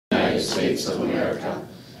States of America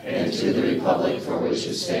and to the republic for which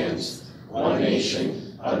it stands, one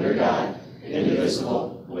nation, under God,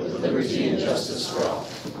 indivisible, with liberty and justice for all.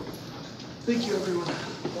 Thank you, everyone.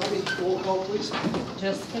 Bobby, roll call, please.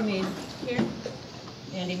 Jessica Mead. Here.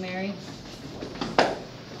 Andy Mary.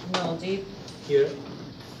 Noel Deep. Here.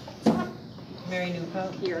 Mary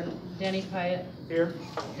Newpelt. Here. Danny Pyatt. Here.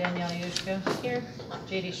 Danielle Yushka. Here.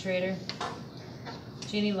 JD Schrader.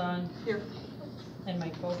 Jeannie Long. Here. And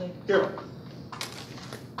Mike Boldig. Here.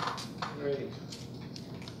 Alrighty.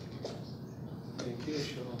 Thank you,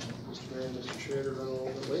 Cheryl. Mr. Mayor and Mr. Schrader run a little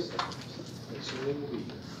bit late, but that's the way it will be.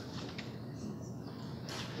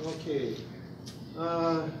 Okay.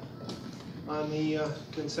 On the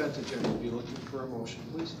consent agenda, we'll be looking for a motion,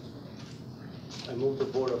 please. I move the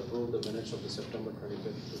board approve the minutes of the September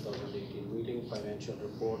 25th, 2018 meeting, financial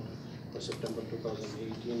report for September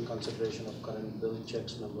 2018, consideration of current bill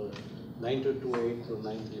checks number 9228 through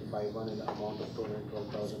 9351 in the amount of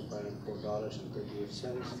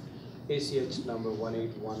 $212,504.38. ACH number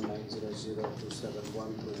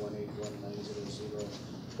 181900271 through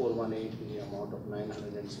 181900418 in the amount of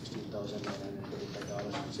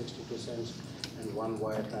 $916,925.62, and one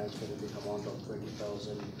wire transfer in the amount of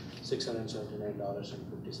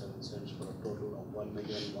 $20,679.57 for a total of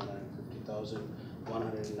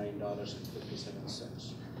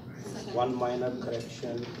 $1,150,109.57. One minor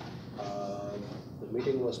correction. The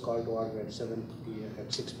meeting was called to order at 7 p.m.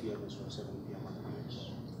 at 6 p.m. instead of 7 p.m. on the minutes.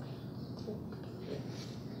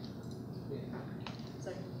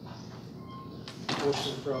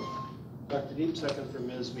 Motion from Dr. Deep, second from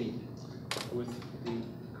Ms. Mead, with the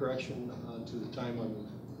correction to the time on the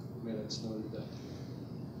minutes noted that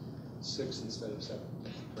 6 instead of 7.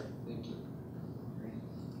 Right, thank you.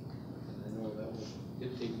 I know that will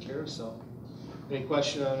get taken care of, so. Any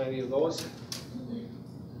question on any of those?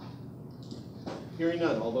 Hearing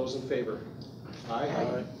none, all those in favor? Aye.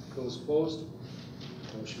 Aye. Those opposed?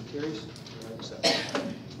 Motion carries.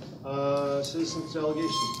 Citizens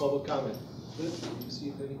delegations, public comment. Good. Can you see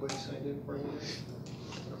if anybody signed in for me?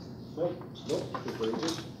 Nope. Nope. Very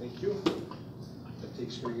good. Thank you. That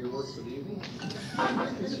takes care of your work for the evening.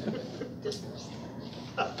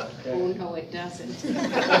 Oh, no, it doesn't.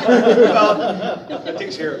 Well, that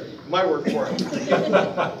takes care of my work for it.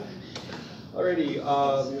 Alrighty.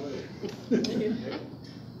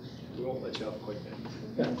 We won't let you off quite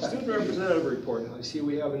yet. Student representative report. I see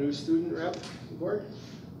we have a new student rep board,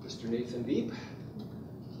 Mr. Nathan Deep.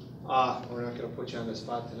 We're not going to put you on the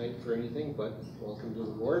spot tonight for anything, but welcome to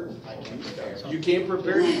the board. I came prepared. You came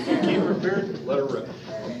prepared. You came prepared. Let her rip.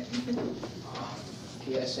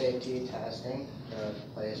 PSAT testing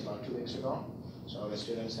took place about 2 weeks ago. So the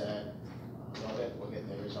students that wrote it will get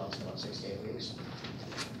their results in about 6 to 8 weeks.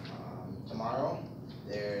 Tomorrow,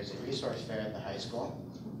 there's a resource fair at the high school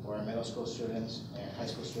for middle school students and high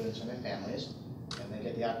school students and their families. And they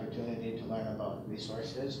get the opportunity to learn about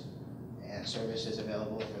resources and services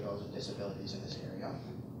available for those with disabilities in this area.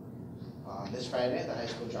 This Friday, the high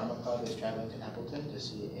school drama club is traveling to Appleton to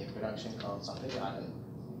see a production called Something Rotten.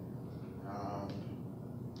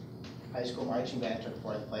 High school marching band took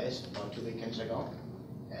 4th place about 2 weekends ago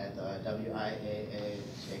at the WIAA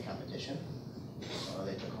state competition, so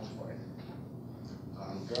they took home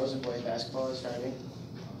 4th. Girls and boys basketball is starting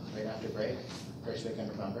right after break, first week in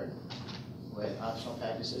November, with optional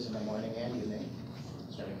practices in the morning and evening,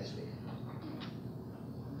 starting this week.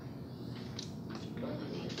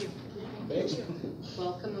 Thanks.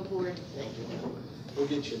 Welcome aboard. Thank you. We'll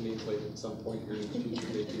get you a nameplate at some point here in the future,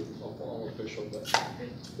 make you all official, but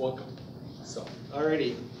welcome. So,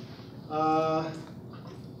 alrighty.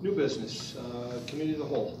 New business, committee of the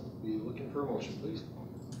whole. Be looking for a motion, please.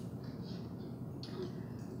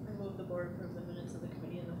 I move the board approve the minutes of the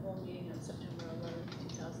committee of the whole meeting on September 11th,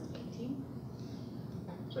 2018.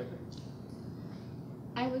 Second.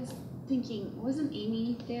 I was thinking, wasn't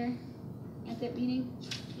Amy there at that meeting?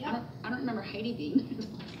 Yeah. I don't remember Heidi being.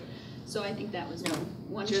 So I think that was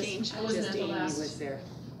one just- change. I wasn't Just at the Amy last. was there.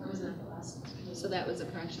 I wasn't at the last. So that was a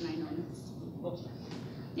correction I noticed. Okay.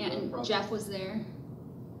 Yeah, No and problem. Jeff was there.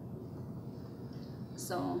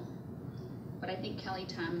 So, but I think Kelly,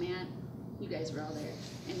 Tom, Matt, you guys were all there,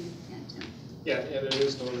 and Tim. Yeah, and it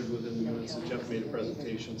is noted within the minutes that Jeff made a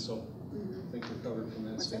presentation, so I think we're covered from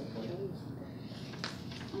that What's that? standpoint.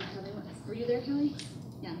 Oh, Kelly, were you there, Kelly?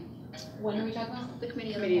 Yeah. When are we talking about? The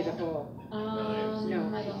committee Committee of of the the whole. whole. No.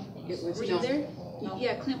 I don't think It so. was Were no. you there? No.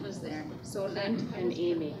 Yeah, Clint was there. So then, And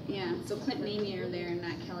Amy. yeah, so Clint and Amy are there,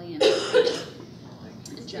 not Kelly and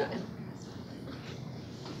Jeff.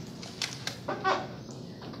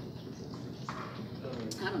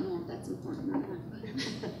 I don't know if that's important or not.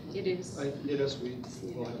 It is. It is, we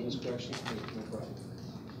will have those corrections, no problem.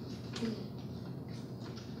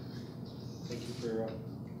 Thank you for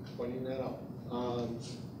pointing that out.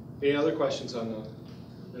 Any other questions on the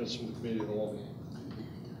minutes from the committee of the whole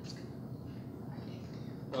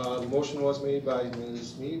meeting? The motion was made by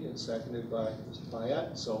Ms. Mead and seconded by Mr.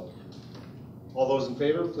 Pyatt, so all those in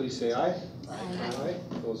favor, please say aye. Aye.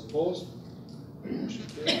 Those opposed? Motion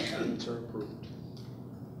carries, minutes are approved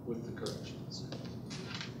with the corrections.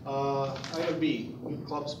 Item B, New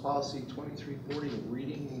Clubs Policy 2340,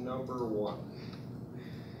 reading number 1.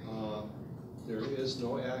 There is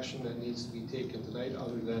no action that needs to be taken tonight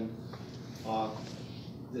other than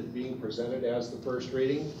it being presented as the first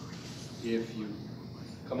reading. If you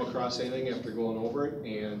come across anything after going over it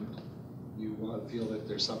and you feel that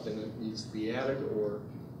there's something that needs to be added or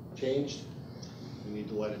changed, you need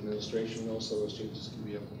to let administration know so those changes can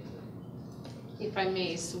be implemented. If I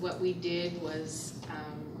may, so what we did was,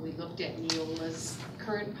 we looked at Neola's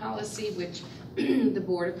current policy, which the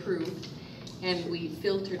board approved, and we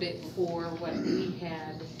filtered it for what we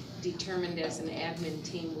had determined as an admin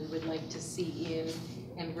team we would like to see in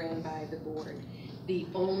and ran by the board. The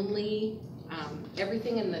only,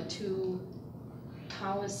 everything in the two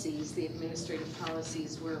policies, the administrative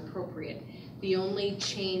policies, were appropriate. The only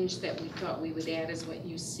change that we thought we would add is what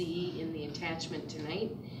you see in the attachment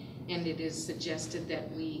tonight, and it is suggested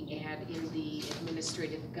that we add in the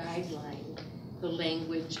administrative guideline the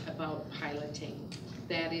language about piloting.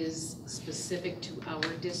 That is specific to our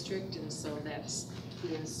district, and so that's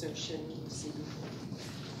the insertion you see before.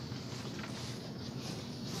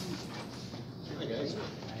 Hi, guys.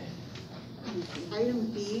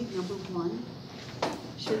 Item B, number 1,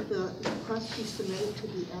 should the request be submitted to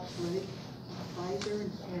the athletic advisor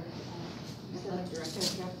and athletic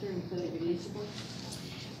director instead of municipal?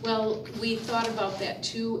 Well, we thought about that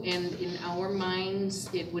too, and in our minds,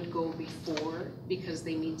 it would go before, because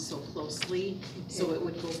they meet so closely, so it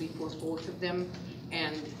would go before both of them,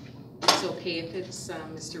 and it's okay if it's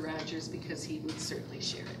Mr. Rogers, because he would certainly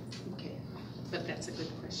share it. Okay. But that's a good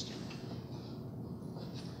question.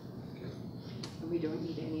 And we don't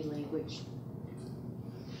need any language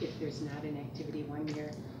if there's not an activity 1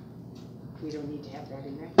 year. We don't need to have that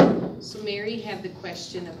in there. So Mary had the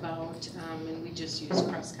question about, and we just use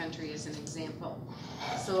cross-country as an example.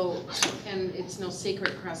 So, and it's no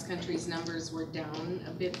secret, cross-country's numbers were down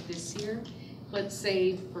a bit this year. Let's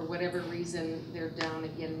say, for whatever reason, they're down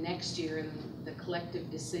again next year, and the collective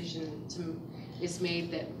decision is made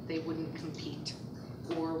that they wouldn't compete,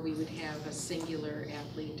 or we would have a singular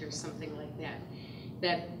athlete or something like that.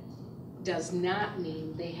 That does not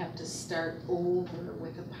mean they have to start over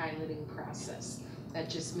with a piloting process.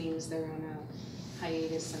 That just means they're on a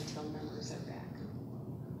hiatus until numbers are back.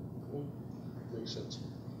 Makes sense.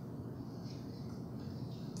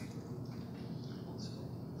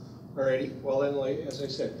 Alrighty, well then, like, as I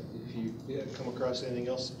said, if you come across anything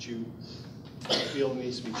else that you feel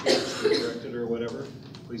needs to be changed or corrected or whatever,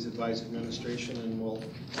 please advise administration and we'll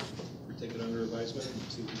take it under advisement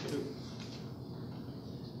and see what we can do.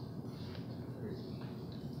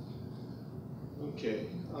 Okay,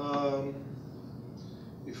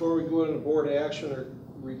 before we go into board action, a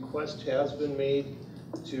request has been made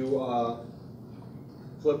to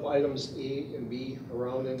flip items A and B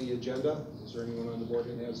around in the agenda. Is there anyone on the board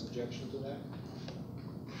that has objection to that?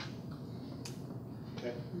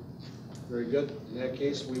 Okay, very good. In that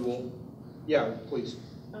case, we will, yeah, please.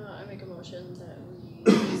 I make a motion that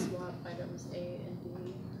we swap items A and B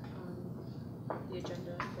on the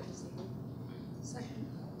agenda for this evening. Second.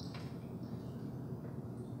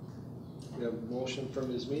 We have a motion from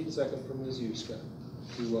Ms. Mead, second from Ms. Huska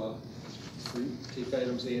to take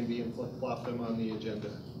items A and B and flip-flop them on the agenda.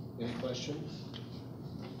 Any questions?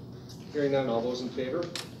 Hearing none, all those in favor?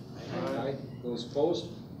 Aye. Those opposed?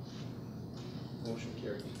 Motion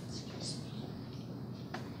carried.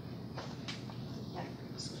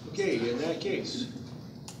 Okay, in that case,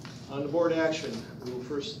 on the board action, we will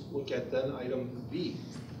first look at then item B.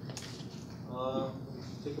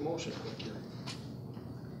 Take a motion, quick here.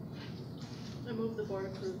 I move the board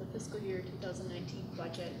approve the fiscal year 2019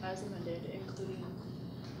 budget as amended, including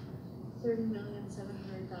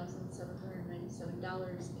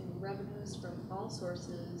 $30,700,797 in revenues from all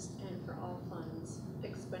sources and for all funds,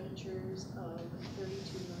 expenditures of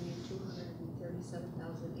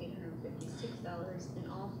 $32,237,856 in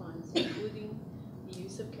all funds, including the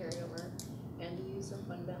use of carryover and the use of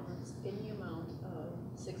fund balance in the amount of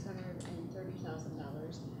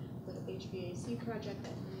 $630,000 for the HVAC project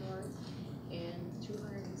at North and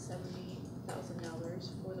 $270,000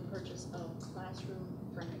 for the purchase of classroom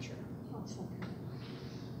furniture.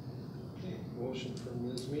 Okay, Motion from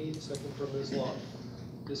Ms. Mead, second from Ms. Long.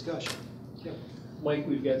 Discussion. Kim? Mike,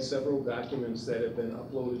 we've got several documents that have been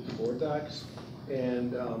uploaded to Board Docs,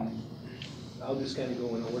 and I'll just kind of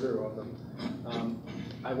go in order of them.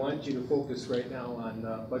 I want you to focus right now on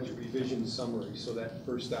budget revision summary, so that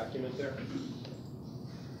first document there.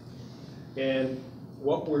 And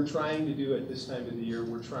what we're trying to do at this time of the year,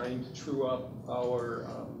 we're trying to true up our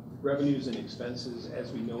revenues and expenses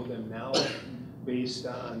as we know them now, based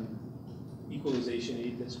on equalization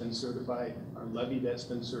aid that's been certified, our levy that's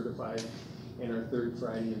been certified, and our third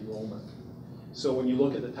Friday enrollment. So when you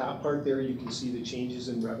look at the top part there, you can see the changes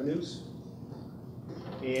in revenues.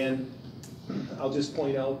 And I'll just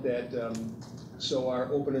point out that, so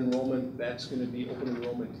our open enrollment, that's gonna be open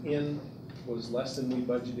enrollment in, was less than we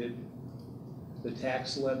budgeted. The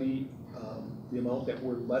tax levy, the amount that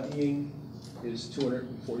we're levying is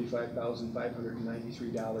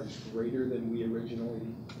 $245,593 greater than we originally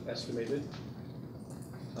estimated.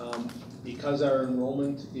 Because our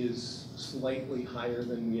enrollment is slightly higher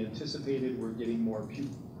than we anticipated, we're getting more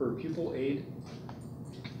per pupil aid.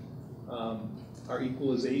 Our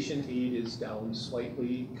equalization aid is down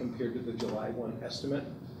slightly compared to the July 1 estimate.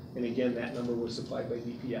 And again, that number was supplied by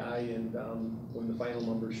DPI, and when the final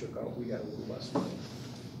number shook out, we got a little less money.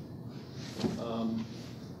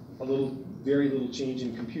 Very little change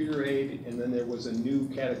in computer aid, and then there was a new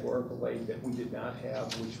categorical aid that we did not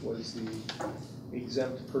have, which was the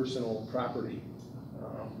exempt personal property.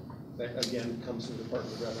 That again comes from the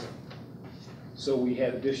Department of Revenue. So we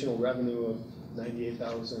had additional revenue of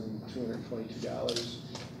 $98,222.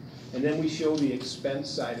 And then we show the expense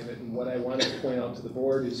side of it, and what I wanted to point out to the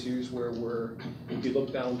board is here's where if you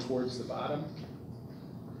look down towards the bottom,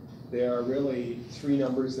 there are really three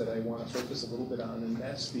numbers that I want to focus a little bit on, and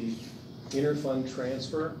that's the interfund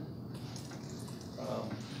transfer.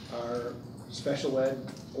 Our special ed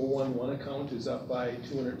 011 account is up by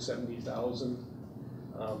 $270,000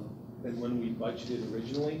 than when we budgeted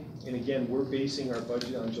originally. And again, we're basing our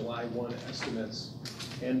budget on July 1 estimates.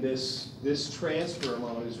 And this transfer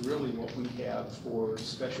amount is really what we have for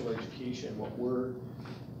special education. What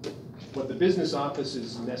the business office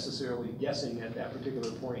is necessarily guessing at that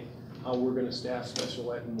particular point, how we're gonna staff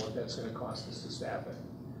special ed and what that's gonna cost us to staff it.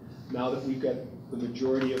 Now that we've got the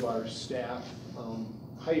majority of our staff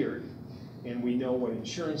hired, and we know what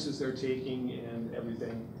insurances they're taking and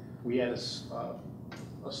everything, we had a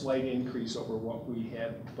slight increase over what we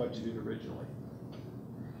had budgeted originally.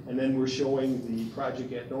 And then we're showing the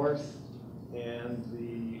project at North and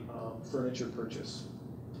the furniture purchase.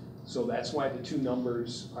 So that's why the two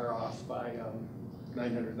numbers are off by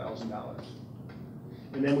 $900,000.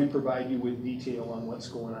 And then we provide you with detail on what's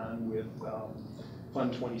going on with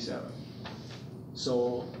Fund 27.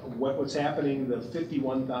 So what's happening, the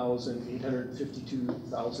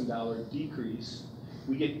 $51,852,000 decrease,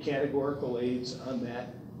 we get categorical aids on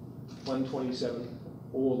that Fund 27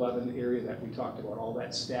 011 area that we talked about, all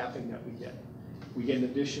that staffing that we get. We get an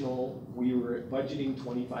additional, we were at budgeting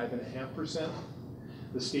 25.5%.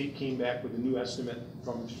 The state came back with a new estimate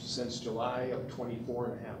since July of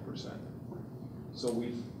 24.5%. So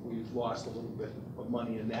we've lost a little bit of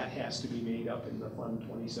money, and that has to be made up in the Fund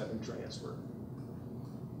 27 transfer.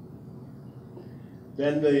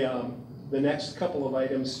 Then the next couple of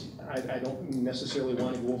items, I don't necessarily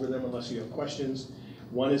want to go over them unless you have questions.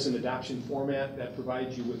 One is an adoption format that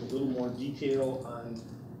provides you with a little more detail on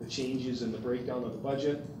the changes and the breakdown of the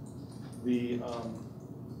budget. The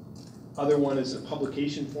other one is a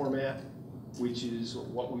publication format, which is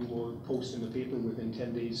what we will post in the paper within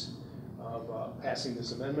 10 days of passing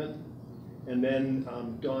this amendment. And then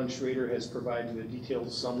Dawn Schrader has provided a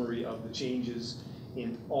detailed summary of the changes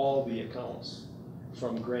in all the accounts,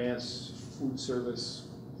 from grants, food service,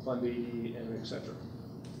 Fund 80, and et cetera.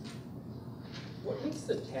 What makes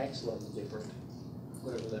the tax levy different?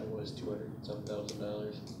 Whatever that was,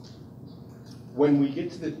 $200,000. When we get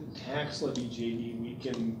to the tax levy, JD, we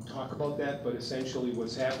can talk about that, but essentially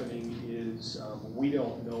what's happening is we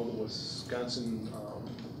don't know the Wisconsin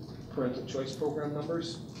Parental Choice Program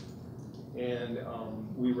numbers. And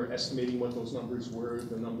we were estimating what those numbers were.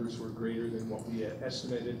 The numbers were greater than what we had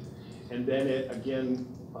estimated. And then again,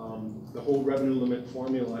 the whole revenue limit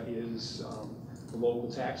formula is the local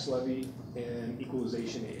tax levy and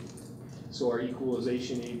equalization aid. So our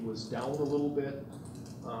equalization aid was down a little bit.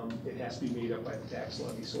 It has to be made up by the tax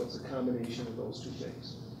levy, so it's a combination of those two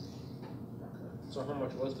things. So how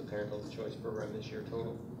much was the Parental Choice Program this year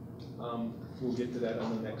total? We'll get to that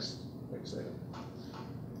on the next item.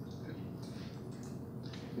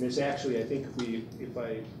 And it's actually, I think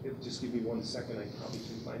if just give me 1 second, I probably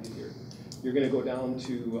can find it here. You're going to go down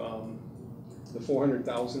to the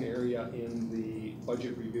 400,000 area in the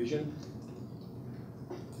budget revision.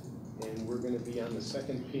 And we're gonna be on the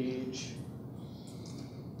second page.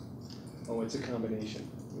 Oh, it's a combination.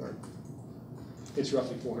 It's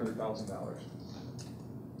roughly $400,000.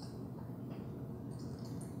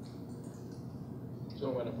 So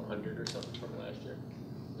it went up 100 or something from last year?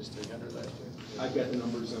 Just 300 last year? I've got the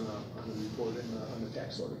numbers on the report and on the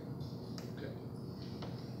tax levy. Okay.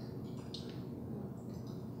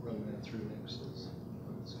 Run that through next is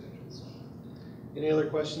on the schedule. So. Any other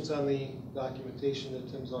questions on the documentation that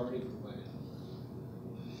Tim's already provided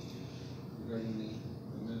regarding the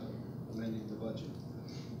amending the budget?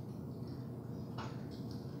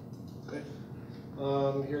 Okay.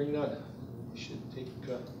 Hearing none, we should take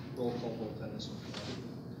a roll call vote on this one.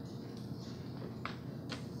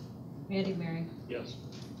 Andy Mary, Yes.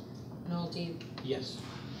 Noel Deep, Yes.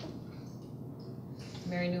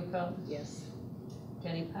 Mary Newfeld, Yes.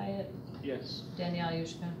 Jenny Pyatt, Yes. Danielle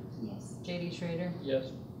Yushka, Yes. JD Schrader,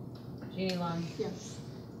 Yes. Jeannie Long, Yes.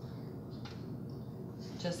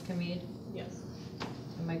 Jessica Mead, Yes.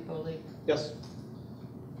 and Mike Foley. Yes.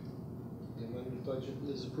 The amended budget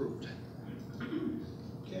is approved.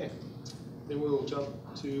 Okay, then we will jump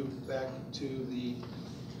back to the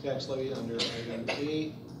tax levy under item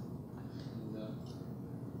A. And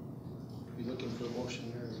be looking for a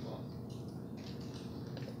motion there as well.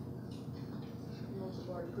 Move the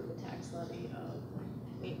board approve a tax levy of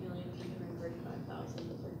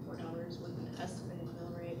 $8,335,034 with an estimated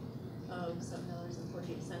mill rate of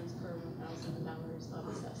 $7.48 per $1,000 of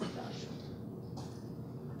assessed value.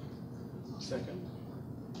 Second.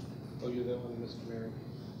 Oh, you're that one, Mr. Mary.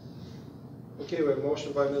 Okay, we have a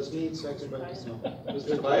motion by Ms. Mead, second by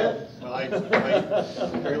Mr. Pyatt.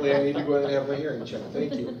 Well, apparently I need to go ahead and have my hearing checked.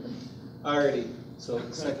 Thank you. Alrighty, so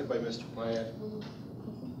second by Mr. Pyatt.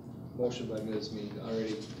 Motion by Ms. Mead,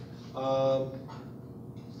 already.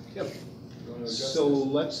 Kim, you want to address So this?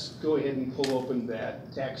 let's go ahead and pull open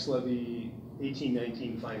that tax levy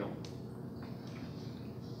 1819 final.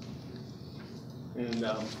 And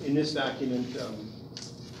in this document,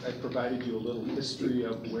 I provided you a little history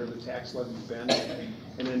of where the tax levy's been,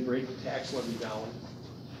 and then break the tax levy down.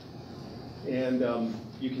 And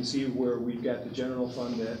you can see where we've got the general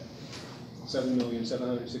fund at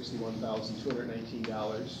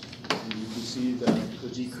 $7,761,219. And you can see the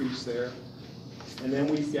decrease there. And then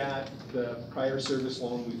we've got the prior service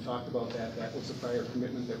loan. We've talked about that. That was a prior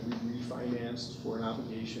commitment that we refinanced for an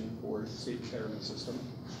obligation for the state retirement system.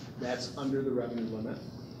 That's under the revenue limit.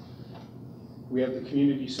 We have the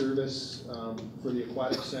community service for the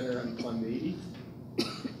aquatic center on Fund 80.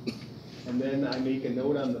 And then I make a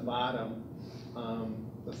note on the bottom,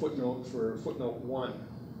 the footnote for footnote 1,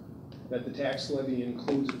 that the tax levy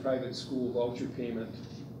includes a private school voucher payment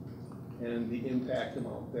and the impact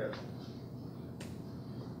amount there.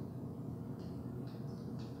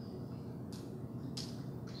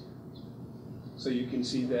 So you can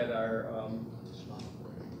see that our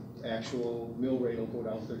actual mill rate will go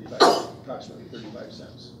down approximately 35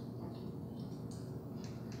 cents.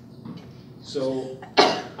 So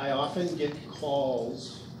I often get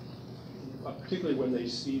calls, particularly when they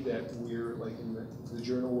see that we're like in the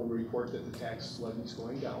journal when we report that the tax levy is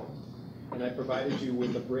going down. And I provided you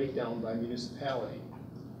with a breakdown by municipality.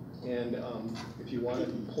 And if you want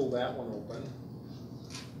to pull that one open.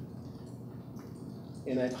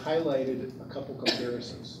 And I've highlighted a couple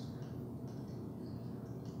comparisons.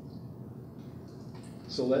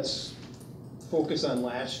 So let's focus on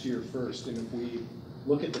last year first. And if we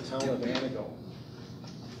look at the town of Antigo,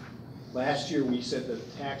 last year we said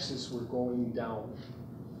that taxes were going down.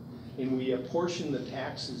 And we apportioned the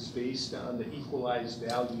taxes based on the equalized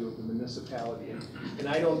value of the municipality. And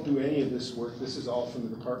I don't do any of this work. This is all from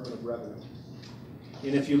the Department of Revenue.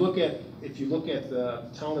 And if you look at the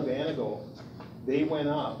town of Antigo, they went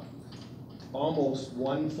up almost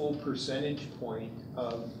 1 full percentage point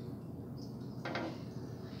of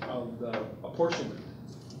the apportionment.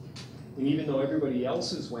 And even though everybody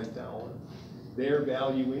else's went down, their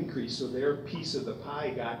value increased, so their piece of the pie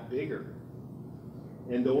got bigger.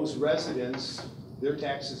 And those residents, their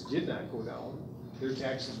taxes did not go down, their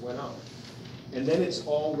taxes went up. And then it's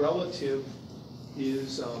all relative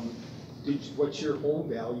is what's your home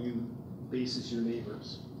value basis your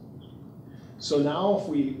neighbors. So now if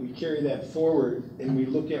we carry that forward and we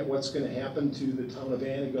look at what's going to happen to the town of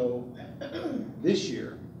Antigo this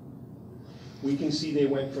year, we can see they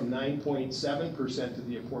went from 9.7% of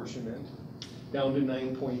the apportionment down to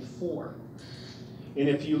 9.4%. And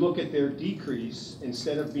if you look at their decrease,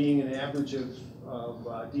 instead of being an average of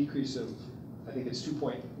decrease of, I think it's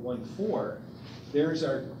 2.14, there's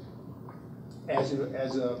our, as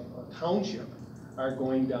a township, are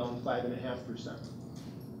going down 5.5%.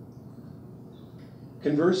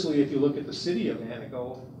 Conversely, if you look at the city of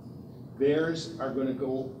Antigo, theirs are gonna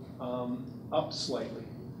go up slightly.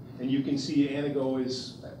 And you can see Antigo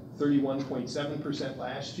is 31.7%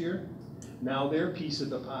 last year. Now their piece of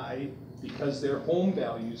the pie, because their home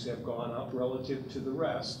values have gone up relative to the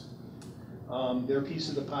rest, their piece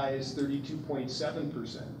of the pie is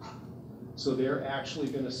 32.7%. So they're actually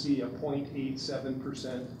gonna see a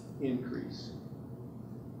 0.87% increase.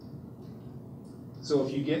 So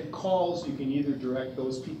if you get calls, you can either direct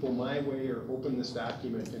those people my way or open this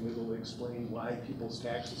document and it'll explain why people's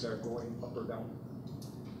taxes are going up or down.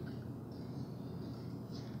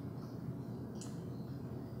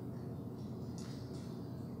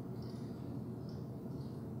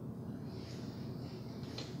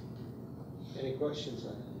 Any questions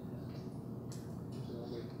on it?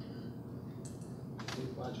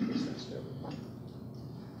 Logical sense to everyone.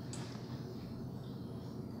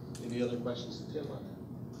 Any other questions to Tim on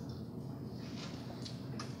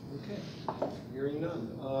that? Okay, hearing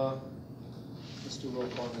none. Let's do roll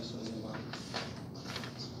call on this one.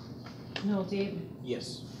 Noel David,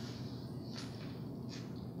 Yes.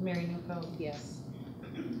 Mary Newfeld, Yes.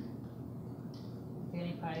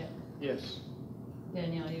 Danny Pyatt, Yes.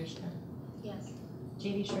 Danielle Yurzka, Yes.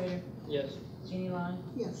 J.D. Schrader, Yes. Jeannie Long,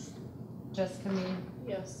 Yes. Jessica Mead,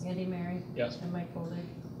 Yes. Andy Mary, Yes. and Mike Foley.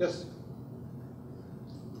 Yes.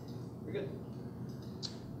 Very good.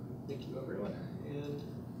 Thank you, everyone. And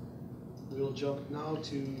we'll jump now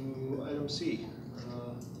to item C.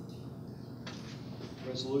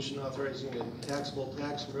 Resolution authorizing a taxable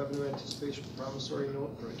tax revenue anticipation promissory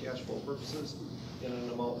note for cash flow purposes in an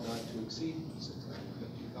amount not to exceed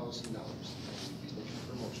 $650,000. Looking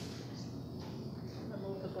for motion. I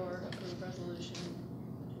move the board approve resolution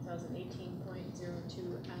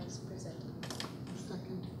 2018.02 as presented.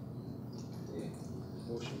 Second. Okay.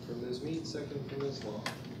 Motion from Ms. Mead, second from Ms. Long.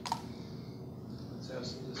 Let's have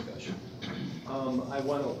some discussion. I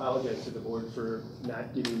want to apologize to the board for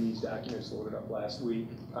not getting these documents loaded up last week.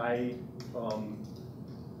 I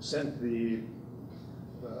sent the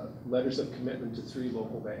letters of commitment to 3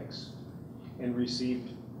 local banks and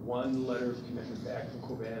received 1 letter of commitment back from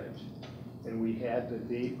Covantage. And we had the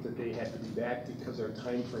date that they had to be back because our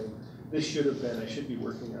time frame. This should have been, I should be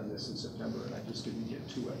working on this in September and I just didn't get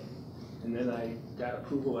to it. And then I got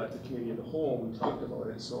approval at the committee of the whole, we talked about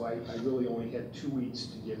it, so I really only had 2 weeks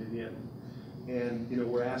to get it in. And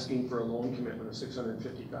we're asking for a loan commitment of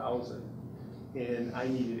 $650,000, and I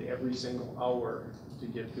needed every single hour to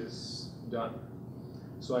get this done.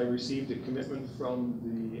 So I received a commitment from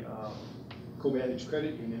the Covantage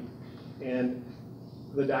Credit Union, and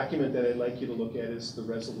the document that I'd like you to look at is the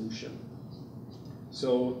resolution.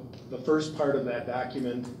 So the first part of that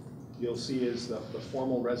document you'll see is the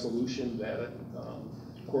formal resolution that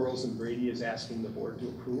Quarles and Brady is asking the board to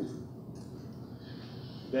approve.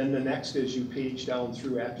 Then the next, as you page down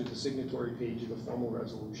through after the signatory page of the formal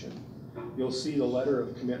resolution, you'll see the letter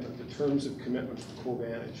of commitment, the terms of commitment for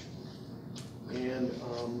Covantage. And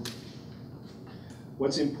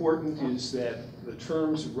what's important is that the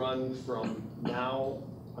terms run from now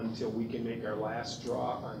until we can make our last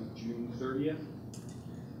draw on June 30th.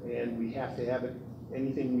 And we have to have it,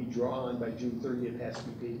 anything we draw on by June 30th has to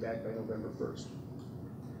be paid back by November 1st.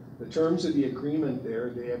 The terms of the agreement there,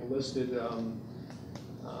 they have listed,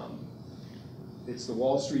 it's the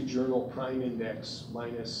Wall Street Journal Prime Index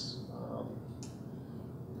minus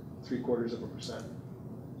 0.75%.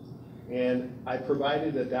 And I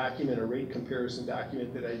provided a document, a rate comparison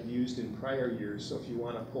document that I've used in prior years, so if you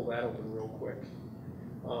want to pull that open real quick.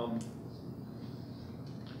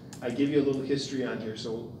 I give you a little history on here,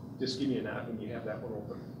 so just give me a nod when you have that one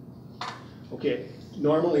open. Okay,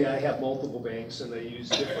 normally I have multiple banks and they use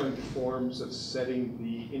different forms of setting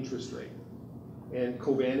the interest rate. And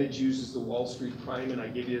Covantage uses the Wall Street Prime, and I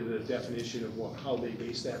give you the definition of how they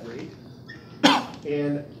base that rate.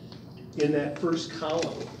 And in that first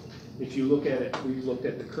column, if you look at it, we've looked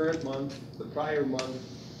at the current month, the prior month,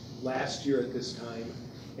 last year at this time,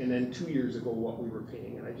 and then 2 years ago what we were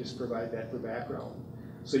paying, and I just provide that for background.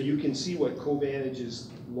 So you can see what Covantage's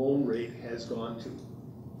loan rate has gone to.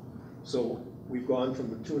 So we've gone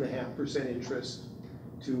from a 2.5% interest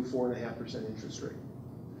to 4.5% interest rate.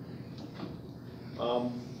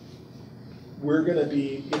 We're gonna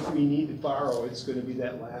be, if we need to borrow, it's gonna be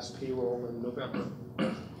that last payroll in November.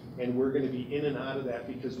 And we're gonna be in and out of that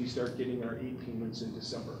because we start getting our 8 payments in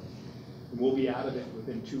December. And we'll be out of it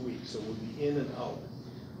within 2 weeks, so we'll be in and out.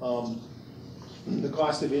 The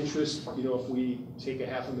cost of interest, if we take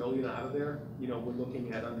 $500,000 out of there, we're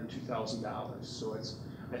looking at under $2,000. So it's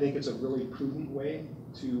I think it's a really prudent way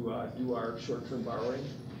to do our short-term borrowing.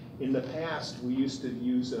 In the past, we used to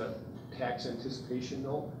use a tax anticipation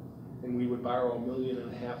note, and we would borrow $1.5 million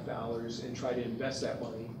and try to invest that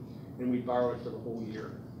money, and we'd borrow it for the whole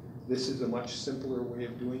year. This is a much simpler way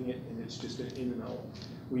of doing it, and it's just an in and out.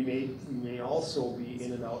 We may also be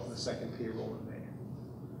in and out in the second payroll in May.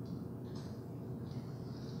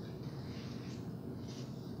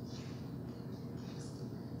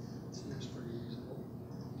 Seems pretty reasonable.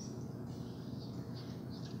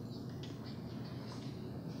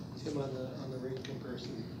 Tim, on the rate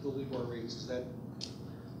comparison, the LIBOR rates, is that?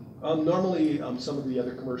 Normally, some of the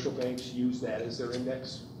other commercial banks use that as their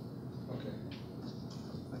index. Okay.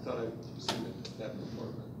 I thought I'd seen that before,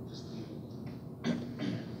 but just.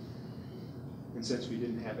 And since we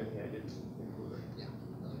didn't have any, I didn't include it. Yeah.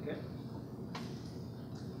 Okay.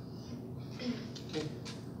 Okay.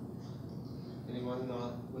 Anyone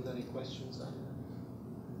with any questions on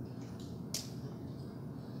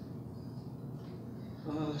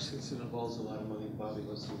that? Since it involves a lot of money, Bobby,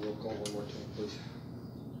 let's do roll call one more time, please.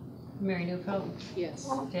 Mary Newfeld, Yes.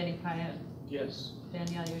 Danny Pyatt, Yes.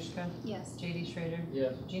 Danielle Yurzka, Yes. JD Schrader,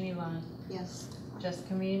 Yes. Jeannie Long, Yes.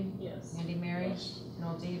 Jessica Mead, Yes. Andy Mary, Yes.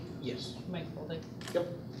 Noel Deep, Yes. Mike Foldig. Yep.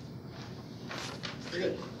 Very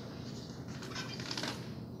good.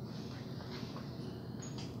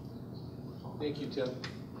 Thank you, Tim.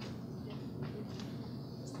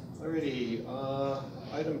 Alrighty,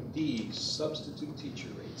 item D, substitute teacher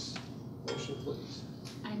rates. Motion, please.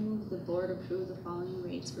 I move the board approve the following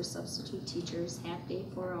rates for substitute teachers: half day,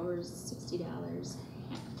 4 hours, $60;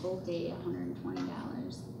 full day,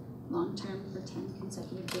 $120; long term for 10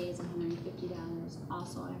 consecutive days, $150.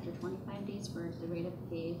 Also, after 25 days work, the rate of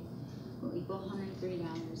pay will equal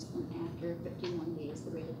 $130, and after 51 days,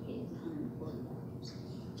 the rate of pay is $140.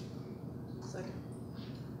 Second.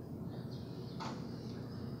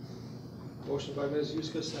 Motion by Ms.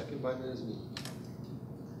 Yuska, second by Ms. Mead.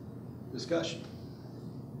 Discussion.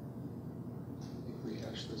 I think we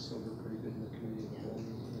hashed this over pretty good in the committee of the whole.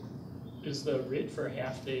 Is the rate for a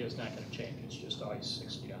half day is not gonna change, it's just always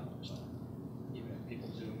 $60, even if people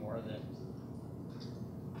do more than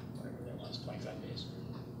whatever that was, 25 days.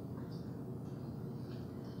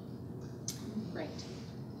 Right.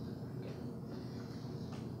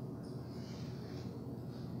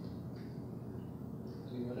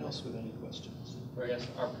 Anyone else with any questions? Or I guess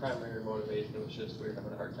our primary motivation was just we were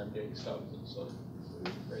having a hard time getting subs, and so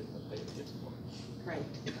we're raising the pay to get some more. Right.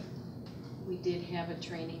 We did have a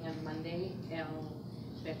training on Monday. Al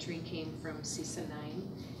Vetri came from CISA 9.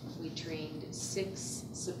 We trained 6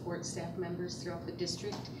 support staff members throughout the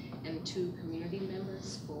district and 2 community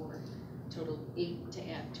members, for a total of 8 to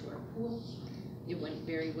add to our pool. It went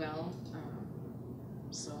very well,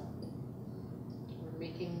 so we're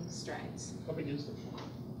making strides. How big is the pool?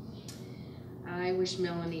 I wish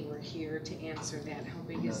Melanie were here to answer that. How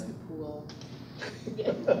big is the pool?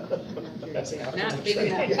 That's half Not of big the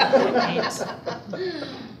enough.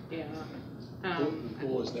 Yeah. The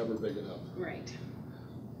pool is never big enough. Right.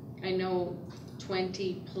 I know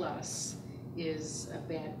 20 plus is a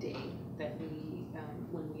bad day, that we,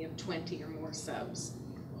 when we have 20 or more subs,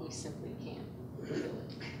 we simply can't fill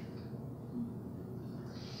it.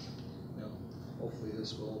 Yeah. Hopefully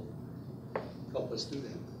this will help us do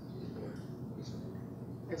that.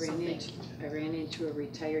 I ran into a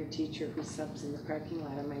retired teacher who subs in the parking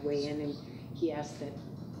lot on my way in, and he asked that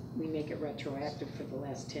we make it retroactive for the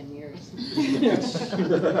last 10 years.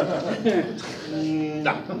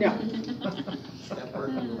 No. No. That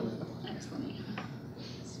part you will win. That's funny.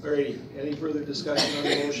 Alrighty, any further discussion on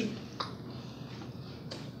the motion?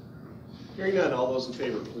 Hearing none, all those in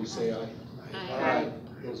favor, please say aye. Aye.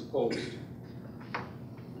 Those opposed?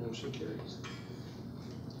 Motion carries.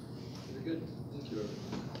 Very good, thank you, everyone.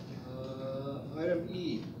 Item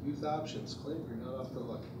E, youth options. Clint, you're not off the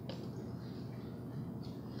hook.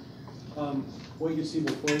 What you see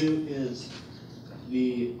before you is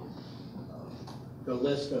the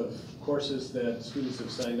list of courses that students have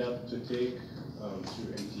signed up to take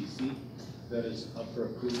through MTC. That is up for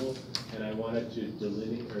approval, and I wanted to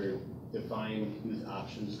delineate or define youth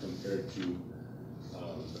options compared to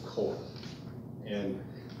the core. And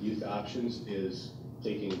youth options is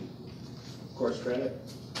taking course credit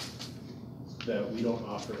that we don't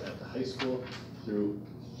offer at the high school through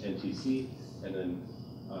NTC, and then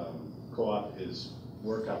co-op is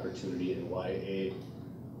work opportunity, and YA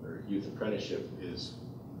or youth apprenticeship is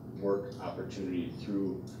work opportunity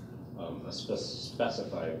through a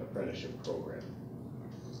specified apprenticeship program.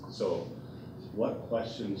 So what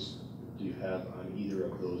questions do you have on either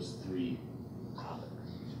of those 3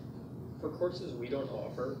 topics? For courses we don't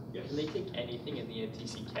offer, Yes. can they take anything in the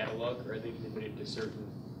NTC catalog, or are they limited to certain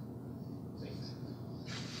things?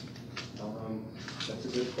 That's a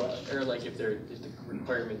good question. Or like if they're just a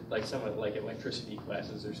requirement, like someone like electricity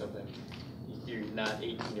classes or something, you're not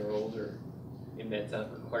 18-year-old or, and that's not a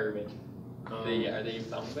requirement, are they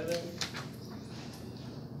bound by that?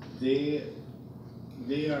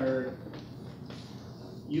 They are,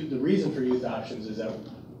 the reason for youth options is that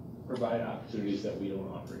provide opportunities that we don't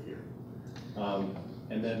offer here.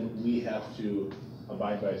 And then we have to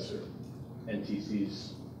abide by certain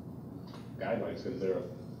NTC's guidelines because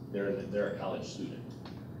they're a college student.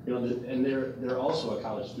 You know, and they're also a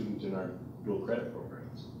college student in our dual credit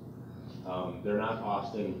programs.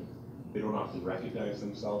 They don't often recognize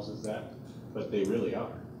themselves as that, but they really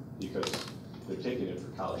are because they're taking it for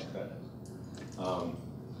college credit.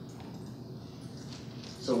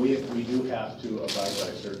 So we do have to abide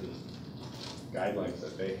by certain guidelines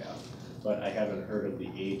that they have, but I haven't heard of the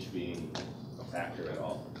age being a factor at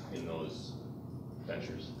all in those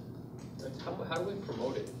ventures. How do we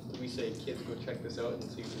promote it? Do we say, kids, go check this out and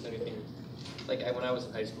see if there's anything? Like when I was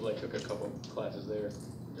in high school, I took a couple classes there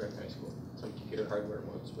during high school, some computer hardware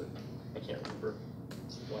ones, but I can't remember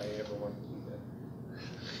why I ever wanted to do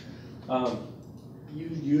that.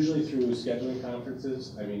 Usually through scheduling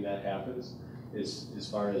conferences, I mean, that happens, as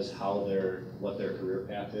far as what their career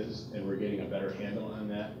path is, and we're getting a better handle on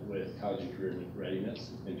that with college and career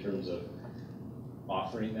readiness in terms of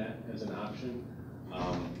offering that as an option.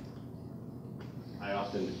 I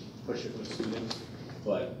often push it with students,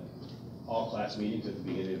 but all class meetings at the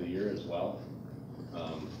beginning of the year as well.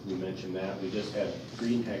 We mentioned that. We just had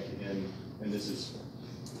GreenHeck in, and this is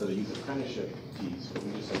for the youth apprenticeship piece, but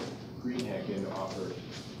we just had GreenHeck in to offer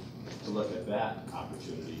to look at that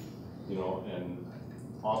opportunity, you know, and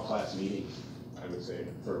all class meetings, I would say,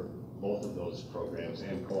 for both of those programs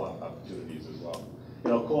and co-op opportunities as well.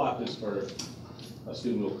 You know, co-op is for a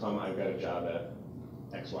student who will come, I've got a job at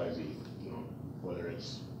XYZ, you know, whether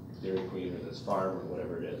it's Dairy Queen or this farm or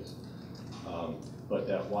whatever it is. But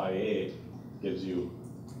that YA gives you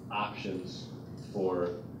options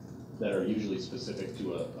that are usually specific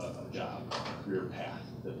to a job, a career path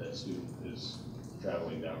that student is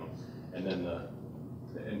traveling down. And then the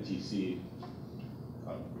NTC,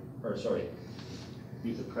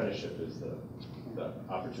 youth apprenticeship is the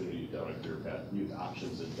opportunity down a career path. Youth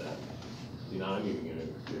options is that. You know, I'm even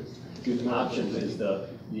getting confused. Youth options is the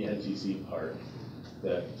NTC part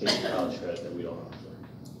that takes the college credit that we don't offer.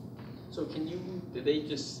 So did they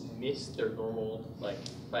just miss their normal, like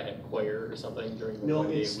if I had choir or something during the No, one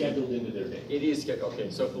day it's a week? scheduled into their day. It is scheduled, okay,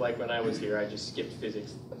 so like when I was here, I just skipped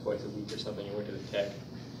physics twice a week or something and went to the tech,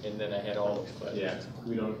 and then I had all those classes. Yeah,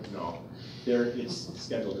 we don't know. It's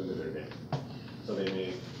scheduled into their day. So they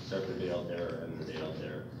may start their day out there or end their day out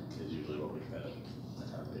there is usually what we've had.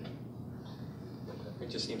 It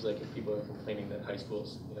just seems like if people are complaining that high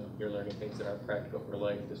schools, you know, you're learning things that aren't practical for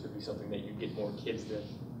life, this would be something that you'd get more kids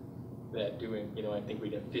that doing. You know, I think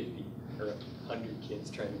we'd have 50 or 100 kids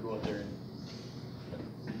trying to go out there and.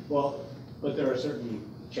 Well, but there are certain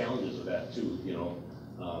challenges with that too, you know.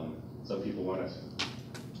 Some people want to,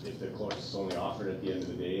 if the course is only offered at the end of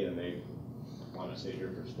the day and they want to stay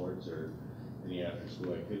here for sports or any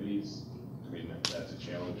after-school activities, I mean, that's a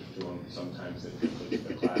challenge to them. Sometimes they pick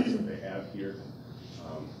the class that they have here.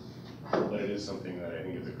 But it is something that I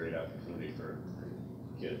think is a great opportunity for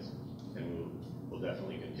kids, and we'll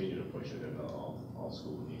definitely continue to push it into all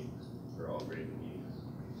school meetings, or all grade meetings.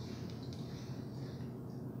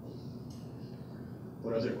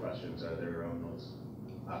 What other questions are there around those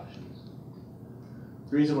options?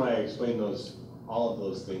 The reason why I explain all of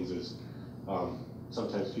those things is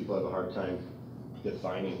sometimes people have a hard time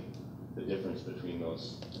defining the difference between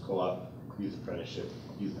those co-op, youth apprenticeship,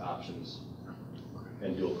 youth options,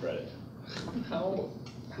 and dual credit.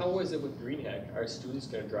 How is it with GreenHack? Are students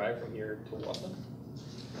going to drive from here to Wausau?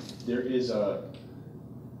 There is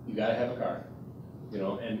you gotta have a car, you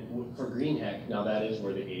know, and for GreenHack, now that is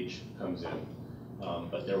where the age comes in,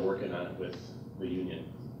 but they're working on it with the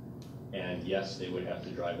union. And yes, they would have to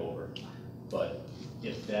drive over, but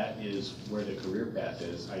if that is where the career path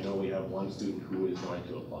is, I know we have one student who is going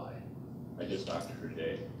to apply. I just talked to her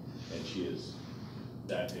today, and she was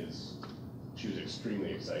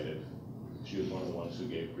extremely excited. She was one of the ones who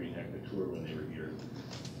gave GreenHack the tour when they were here.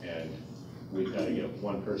 And we've got to get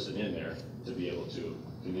one person in there to be able to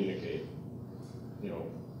communicate, you know,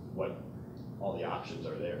 what all the options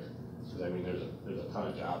are there. Because I mean, there's a ton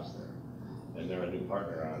of jobs there. And they're a new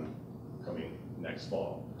partner coming next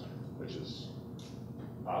fall, which is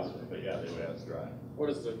positive, but yeah, they would have to drive. What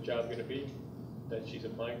is the job going to be that she's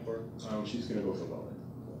applying for? She's going to go for welding.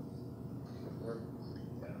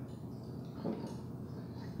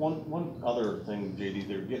 One other thing, JD,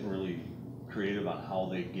 they're getting really creative on how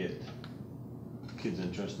they get kids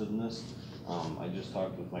interested in this. I just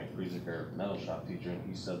talked with Mike Friesick, our metal shop teacher, and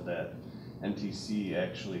he said that NTC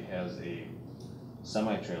actually has a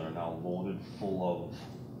semi-trailer now loaded full of,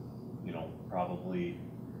 you know, probably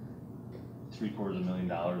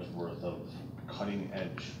 $750,000 worth of cutting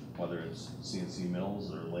edge, whether it's CNC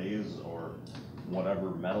mills or lathes or whatever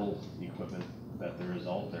metal equipment that there is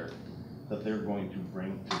out there, that they're going to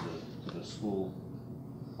bring to the school,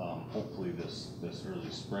 hopefully this early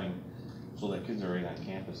spring, so that kids are right on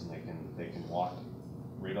campus and they can walk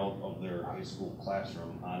right out of their high school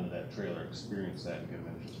classroom onto that trailer, experience that, and get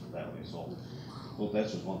them interested that way. So, well,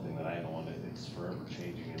 that's just one thing that I know, and it's forever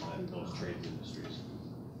changing in those trades industries.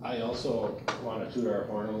 I also want to toot our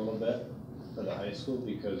horn a little bit for the high school,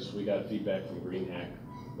 because we got feedback from Green Hack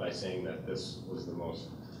by saying that this was the most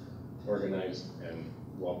organized and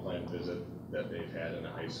well-planned visit that they've had in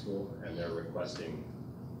a high school, and they're requesting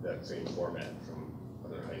that same format from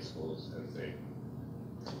other high schools as they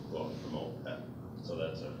go and promote that. So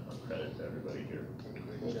that's a credit to everybody here.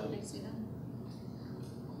 Well,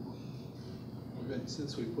 good,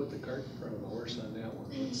 since we put the cart in front of the horse on that one,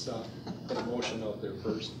 let's put a motion out there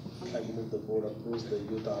first. I move the board approves the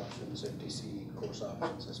youth options, NTC course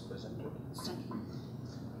options as presented.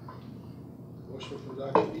 Motion from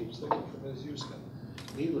Dr. Deep, second from Ms. Huska.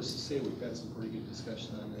 Needless to say, we've had some pretty good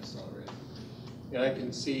discussion on this already. And I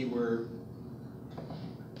can see where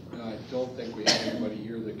I don't think we have anybody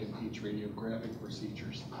here that can teach radiographic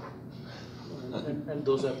procedures. And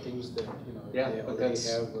those are things that, you know, Yeah, they but already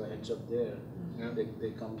that's- have a heads up there. Yeah.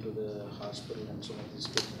 They come to the hospital, and some of these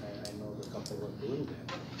kids, I know the couple were doing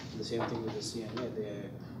that. The same thing with the CNA, they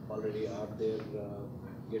already are there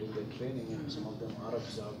getting their training, and some of them are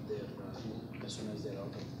out there as soon as they're out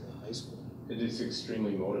of the high school. It is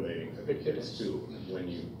extremely motivating for the kids too, when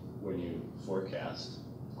you forecast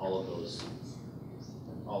all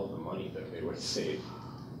of the money that they would save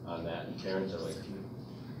on that, and parents are like,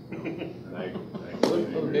 and I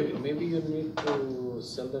completely Well, agree. maybe you need to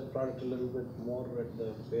sell that product a little bit more at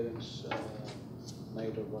the parents'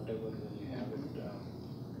 night or whatever when you have it.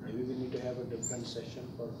 Maybe we need to have a different session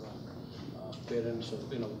for parents, or,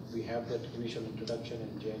 you know, we have that initial introduction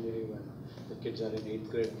in January when the kids are in 8th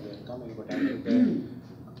grade and they're coming, but after that,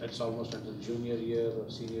 it's almost until junior year or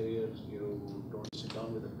senior year, you don't sit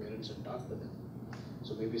down with the parents and talk to them.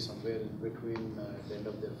 So maybe somewhere in between, at the end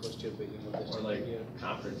of their first year, beginning of their Or second like year.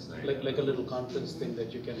 conference night. Like a little conference thing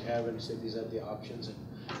that you can have and say these are the options, and,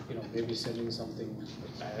 you know, maybe sending something.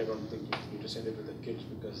 I don't think you need to send it to the kids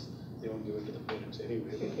because they won't give it to the parents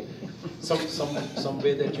anyway. But some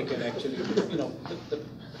way that you can actually, you know, the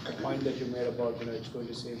point that you made about, you know, it's going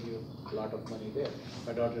to save you a lot of money there.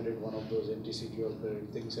 My daughter did one of those NTC dual credit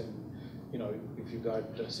things, and, you know, if you got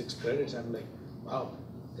 6 credits, I'm like, wow,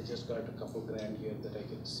 I just got a couple grand here that I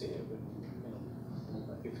can save. And, you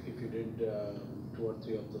know, if you did 2 or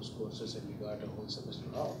 3 of those courses and you got a whole semester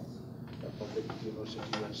off, a public university,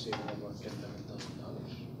 you are saving about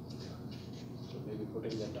 $10,000-$11,000. So maybe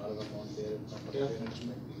putting that dollar amount there in front of parents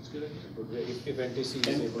might be a good way. If NTC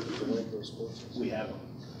is able to provide those courses. We have them.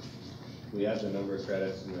 We have the number of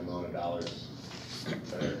credits and the amount of dollars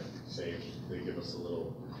that are saved. They give us a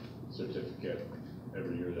little certificate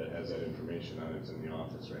every year that has that information on it. It's in the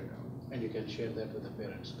office right now. And you can share that with the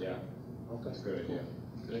parents. Yeah, Okay. that's a good idea.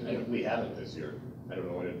 Good idea. And we haven't this year. I don't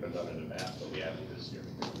know when it's been done in the past, but we haven't this year.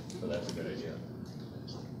 So that's a good idea.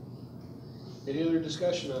 Any other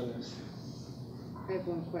discussion on this? I have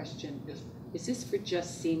one question. Yes. Is this for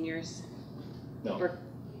just seniors? No. Or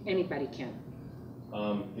anybody can?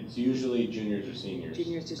 It's usually juniors or seniors.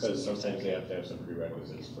 Juniors or Because seniors, sometimes okay. they have to have some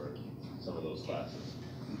prerequisites for some of those classes.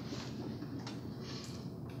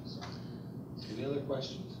 Any other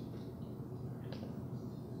questions?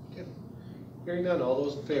 Okay. Hearing none, all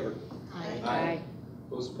those in favor? Aye.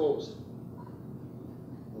 Those opposed?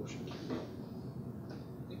 Motion carried.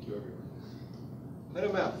 Thank you, everyone.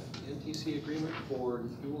 Item F, NTC agreement for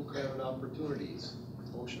dual credit opportunities.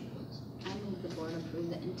 Motion, please. I move the board approve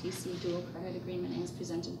the NTC dual credit agreement as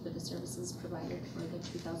presented for the services provided for the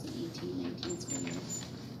 2018-19 school year.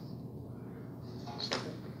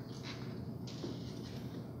 Second.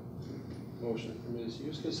 Motion for Ms.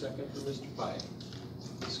 Huska, second for Mr. Pye.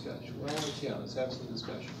 Discussion. Well, yeah, let's have some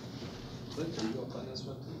discussion. Clint, are you up on this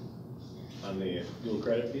one too? On the dual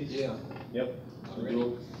credit piece? Yeah. Yep. The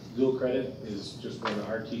Already? dual credit is just when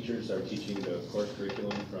our teachers are teaching the course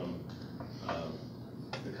curriculum from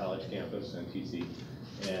the college campus, NTC.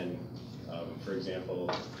 And for example,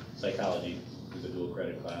 psychology is a dual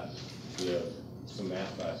credit class. We have some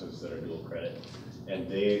math classes that are dual credit. And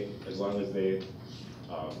they, as long as they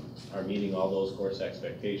are meeting all those course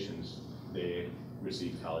expectations, they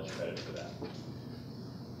receive college credit for that.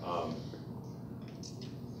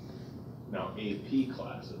 Now, AP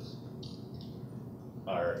classes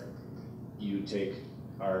are, you take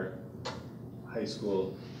our high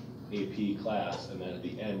school AP class, and then at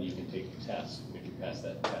the end, you can take a test, and if you pass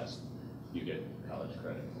that test, you get college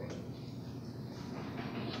credit for it.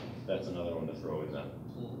 That's another one to throw in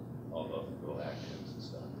all the little actions and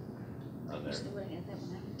stuff on there. Wish they would've had that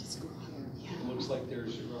when I went to school here. It looks like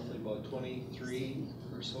there's roughly about 23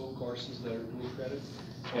 or so courses that are dual credit.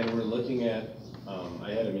 And we're looking at,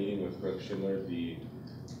 I had a meeting with Brooke Schindler,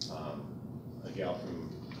 a gal from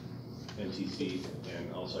NTC,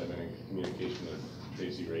 and also I've been in communication with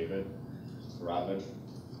Tracy Robin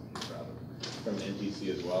from NTC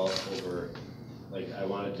as well, over, like, I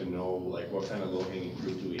wanted to know, like, what kind of low-hanging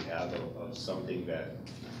fruit do we have of something that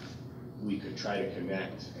we could try to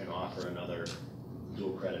connect and offer another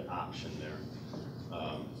dual credit option there.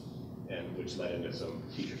 And which led into some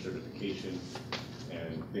teacher certification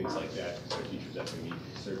and things like that, because our teachers have to meet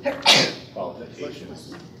certain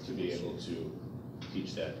qualifications to be able to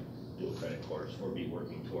teach that dual credit course, or be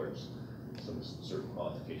working towards some certain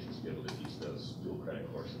qualifications to be able to teach those dual credit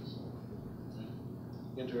courses.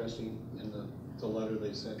 Interesting, in the letter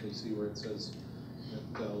they sent, they see where it says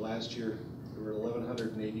that last year there were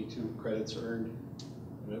 1,182 credits earned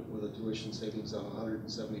with a tuition savings of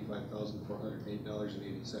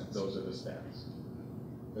 $175,408.80. Those are the stats.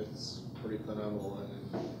 That's pretty phenomenal, and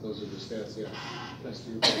those are the stats, yeah. That's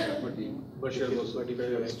your program would be. But share if you, those but if with you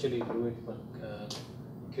parents. actually do it per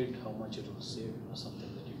kid, how much it will save, something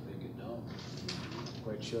that you break it down.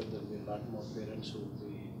 Quite sure there'll be a lot more parents who will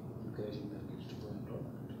be encouraging their kids to go enroll.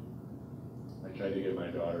 I tried to get my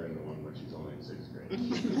daughter into one, but she's only in 6th grade.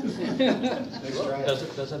 Nice try.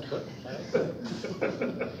 Doesn't hurt.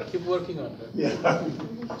 Keep working on it. Yeah.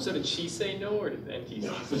 So did she say no, or did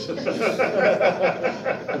NTC say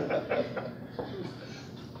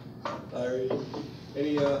All right,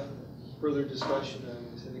 any further discussion on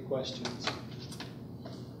this, any questions?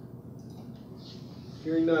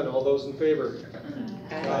 Hearing none, all those in favor?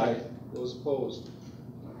 Aye. Those opposed?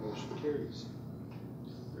 Motion carries.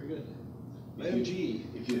 Very good. Item G.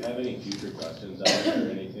 If you have any future questions on it or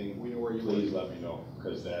anything, We know where you please live. let me know,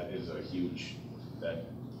 because that is a huge,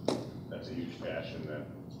 that's a huge passion that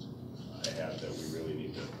I have, that we really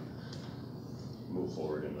need to move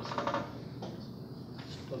forward in this.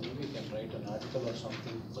 Well, maybe you can write an article or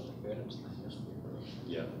something for the parents in the newspaper.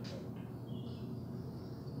 Yeah.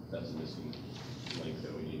 That's a missing link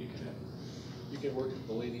that we need to connect. You can work with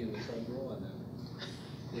the lady in the front row on that.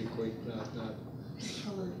 You quite not.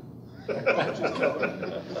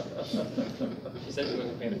 She said she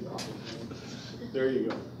wasn't paying attention. There you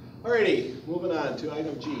go. Alrighty, moving on to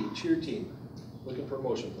item G, cheer team. Looking for a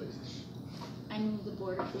motion, please. I move the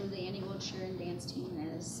board approve the annual cheer and dance team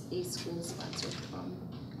as a school-sponsored club.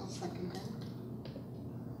 I'll second that.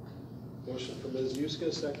 Motion from Ms.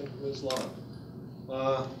 Yuska, second from Ms. Long.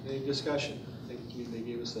 Any discussion? I think they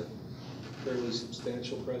gave us a fairly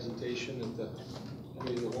substantial presentation at the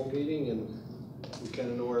committee of the whole meeting, and we kind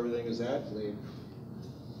of know where everything is at, and they've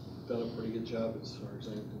done a pretty good job as far as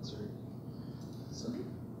I'm concerned. So,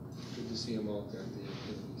 good to see them out there at the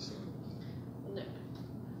activity, so. No, I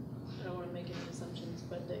don't wanna make any assumptions,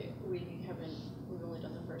 but we've only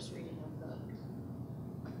done the first reading of the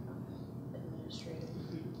administrative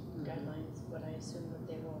guidelines, but I assume that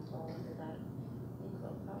they will fall under that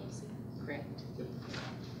in-club policy. Correct.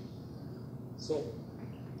 So,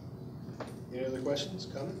 any other questions,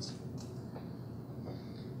 comments?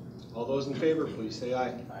 All those in favor, please say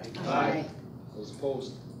aye. Aye. Those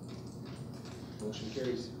opposed? Motion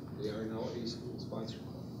carries. They are now a school-sponsored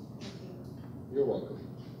club. You're welcome.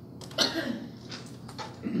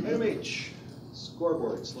 Item H,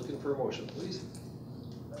 scoreboards. Looking for a motion, please.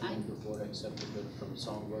 I move the board accept the bid from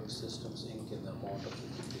Soundworks Systems Inc. in the amount of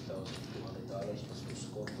 $50,200 for 2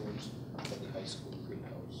 scoreboards for the high school field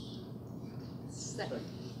house. Second.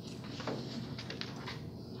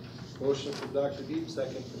 Motion from Dr. Deep,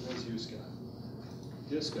 second from Ms. Huska.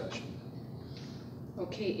 Discussion.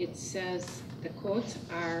 Okay, it says the quotes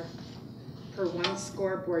are per 1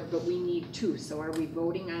 scoreboard, but we need 2, so are we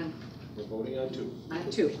voting on? We're voting on 2. On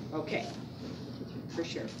 2, okay, for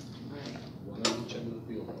sure, all right. One on each end of the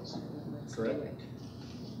field house. Let's do Correct. it.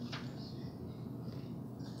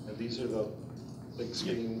 And these are the big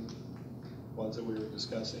screen ones that we were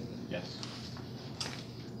discussing. Yes.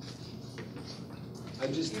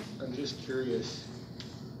 I'm just curious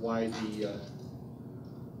why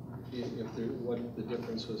if there, what the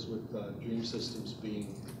difference was with Dream Systems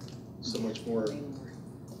being so much more.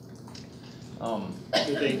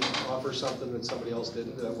 Did they offer something that somebody else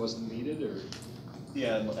didn't, that wasn't needed, or?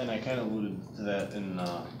 Yeah, and I kind of alluded to that in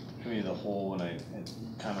committee of the whole when I had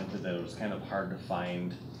commented that it was kind of hard to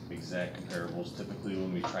find exact comparables. Typically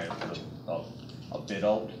when we try to put a bid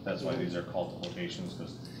out, that's why these are called quotations,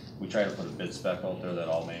 because we try to put a bid spec out there that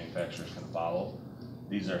all manufacturers can follow.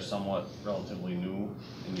 These are somewhat relatively new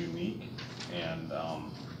and unique, and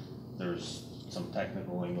there's some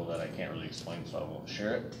technical lingo that I can't really explain, so I won't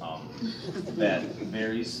share it. That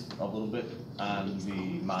varies a little bit on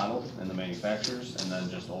the model and the manufacturers, and then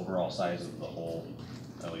just overall size of the whole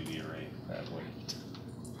LED array that would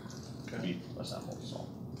be assembled, so.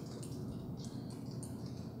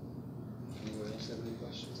 Anyone else have any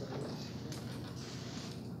questions on that?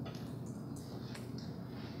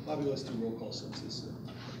 Bobby, let's do roll call since this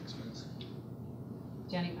makes sense.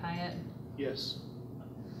 Jenny Pyatt, Yes.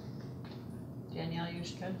 Danielle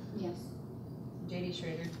Yushka, Yes. JD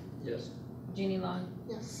Schrader, Yes. Jeannie Long,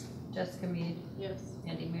 Yes. Jessica Mead, Yes.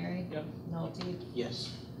 Andy Mary, Yep. Noel T, Yes.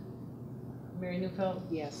 Mary Newfeld,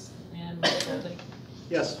 Yes. and Mike Foley.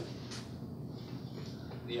 Yes.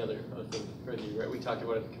 The other thing, Reggie, right, we talked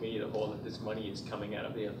about at the committee of the whole, that this money is coming out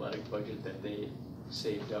of the athletic budget that they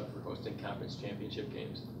saved up for hosting conference championship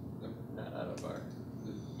games, Yep. not out of our.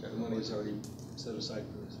 The money is already set aside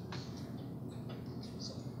for this.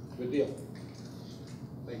 So, good deal.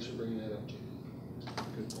 Thanks for bringing that up, JD.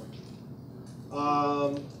 Good point.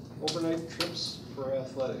 Overnight trips for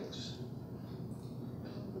athletics.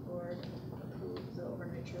 The board approved the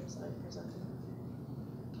overnight trips I presented.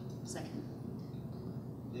 Second.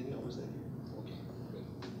 Danielle, was that you? Okay, good.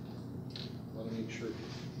 Want to make sure,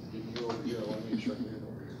 didn't hear over here, I want to make sure I hear it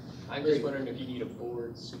over here. I'm just wondering if you need a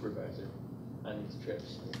board supervisor on these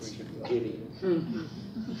trips, if we should. Katie.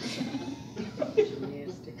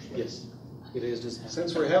 Gymnastics. Yes. He raised his hand.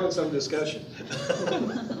 Since we're having some discussion,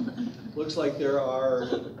 looks like there are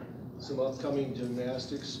some upcoming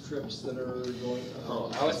gymnastics trips that are going.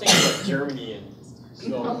 Oh, I was thinking about Germany and.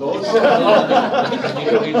 No, those. You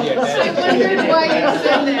know, we'd be at I that. wondered why you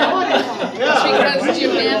said that. Because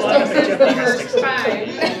gymnastics is the first time.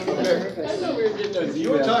 I thought we were getting those You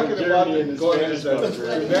were emails talking from about Germany and the going Spanish to ones.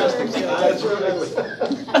 gymnastics. That's what I was.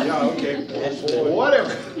 Yeah, okay,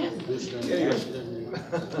 whatever.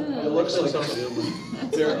 It looks like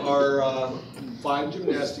there are 5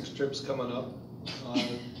 gymnastics trips coming up.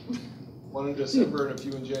 One in December and a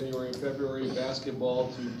few in January and February.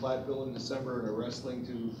 Basketball to Platteville in December and a wrestling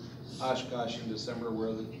to Oshkosh in December,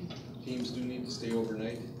 where the teams do need to stay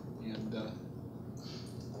overnight. And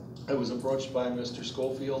I was approached by Mr.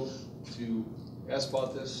 Schofield to ask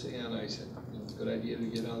about this, and I said, good idea to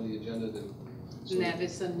get on the agenda to. And that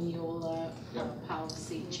is a Neola Yep.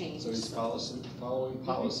 policy change. So he's following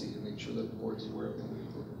policy to make sure that the board's aware of it. when we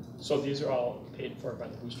approve it. So these are all paid for by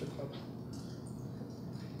the booster clubs?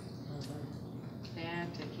 That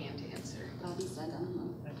I can't answer. Bobby said, I don't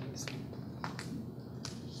know. I think so.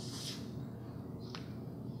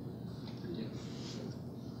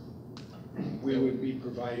 We would be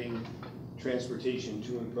providing transportation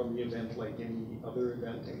to and from the event like any other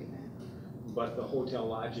event. But the hotel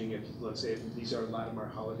lodging, if, let's say, these are a lot of our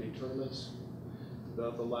holiday tournaments, the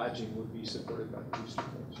lodging would be supported by the booster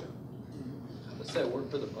clubs, yeah. How does that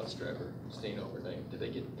work for the bus driver staying overnight? Do they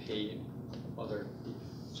get paid while they're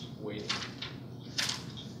waiting?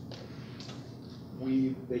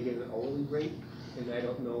 They get an hourly rate, and I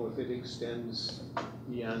don't know if it extends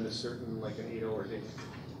beyond a certain, like an 8-hour day.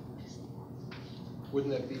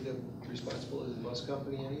 Wouldn't that be the responsibility of the bus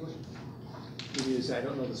company anyway? It is, I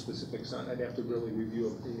don't know the specifics on, I'd have to really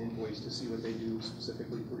review an invoice to see what they do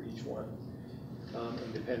specifically for each one.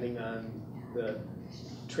 And depending on the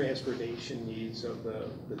transportation needs of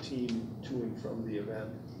the team to and from the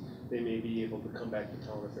event, they may be able to come back to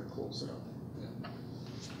town if they're close enough.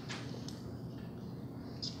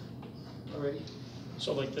 Alrighty.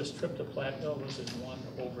 So like this trip to Platteville, this is one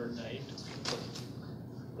overnight, but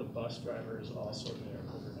the bus driver is also there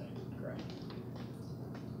overnight, correct?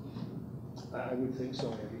 I would think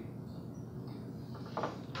so, maybe.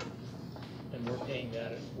 And we're paying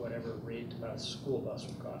that at whatever rate a school bus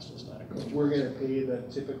would cost us, not a coach. We're gonna pay the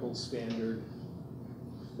typical standard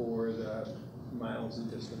for the miles and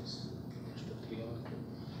distance.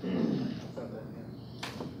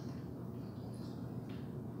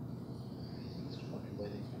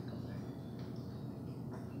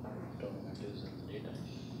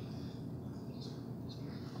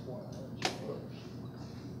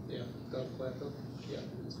 Yeah, down Platteville? Yeah,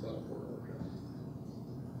 it's about a 4-hour drive.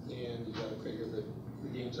 And you gotta figure that the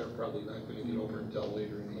games are probably not gonna get over until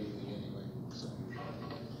later in the evening anyway, so.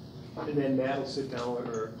 And then Matt will sit down,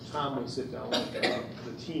 or Tom will sit down with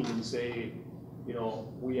the team and say, you know,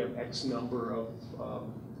 we have X number of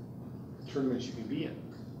tournaments you can be in.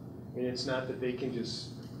 And it's not that they can just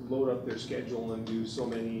load up their schedule and do so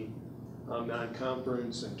many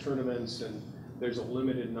non-conference and tournaments, and there's a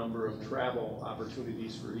limited number of travel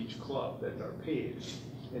opportunities for each club that are paid.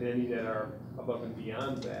 And any that are above and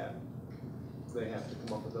beyond that, they have to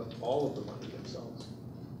come up with all of the money themselves.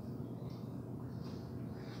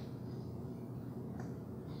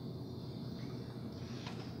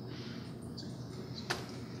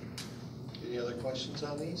 Any other questions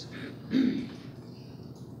on these?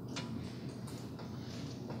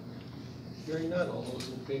 Hearing none, all those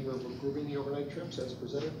in favor of approving the overnight trips as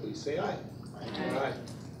presented, please say aye. Aye.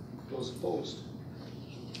 Those opposed?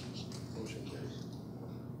 Motion carries.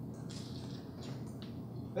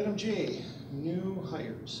 Item J, new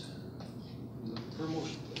hires. Looking for a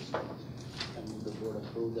motion, please. I move the board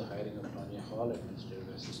approve the hiring of Tanya Hall, administrative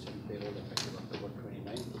assistant payroll effective October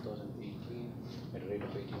 29, 2018, at a rate of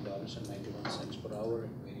 $18.91 per hour at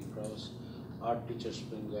Mary Krause. Art teacher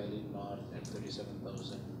Spring Valley North at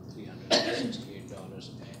 $37,368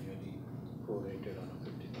 annually, prorated on a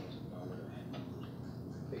 $50,000 annual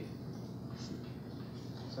pay.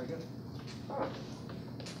 Second.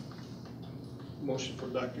 Motion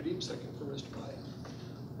from Dr. Deep, second from Mr.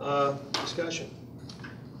 Pyatt. Discussion.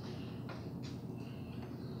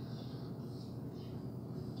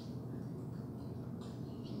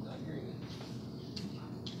 Not hearing it.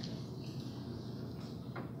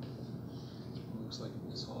 Looks like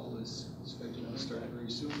Ms. Hall is scheduled to start very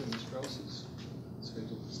soon, and Ms. Strauss is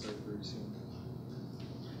scheduled to start very soon.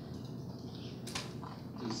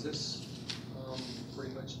 Does this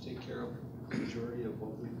pretty much take care of the majority of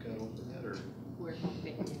what we've got open yet, or We're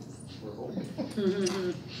hoping, yes. we're hoping?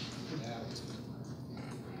 Yeah.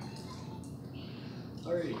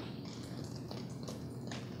 Alrighty.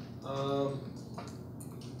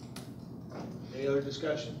 Any other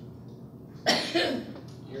discussion?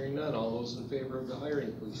 Hearing none, all those in favor of the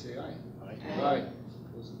hiring, please say aye. Aye. Aye.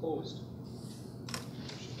 Those opposed?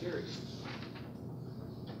 Motion carries.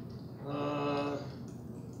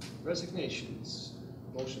 Resignations.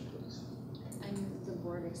 Motion, please. I move the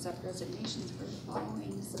board accept resignations for the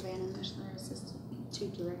following: Savannah Mishler, Assistant to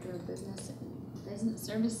Director of Business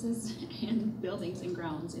Services and Buildings and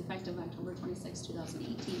Grounds, effective October 26,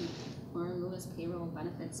 2018. Laura Lewis, Payroll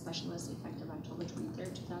Benefits Specialist, effective October 23,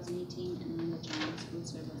 2018. And Linda Jones, Food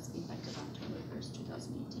Service, effective October 1st,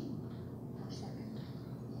 2018.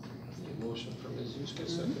 A motion from Ms. Yuska,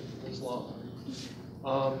 second from Ms. Long.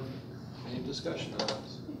 Any discussion on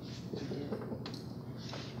this?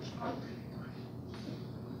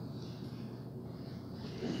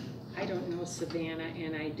 I don't know Savannah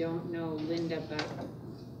and I don't know Linda, but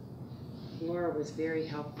Laura was very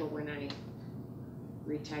helpful when I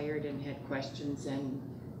retired and had questions and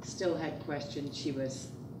still had questions. She was,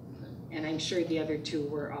 and I'm sure the other two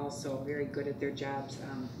were also very good at their jobs.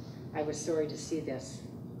 I was sorry to see this.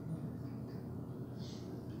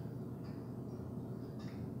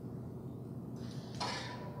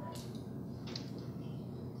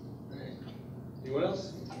 Alright. Anyone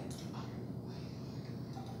else?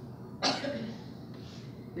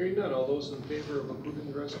 Hearing none, all those in favor of approving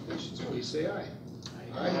the resignations, please say aye.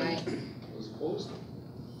 Aye. Those opposed?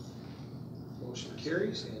 Motion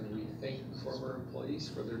carries, and we thank former employees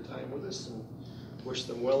for their time with us and wish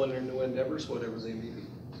them well in their new endeavors, whatever they may be.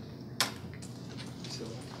 So,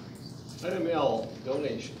 item L,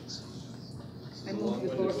 donations. This is I a move the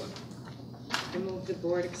long-winded board- one. I move the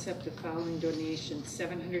board accept the following donations: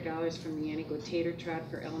 $700 from the Anigo Tater Trot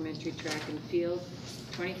for elementary track and field,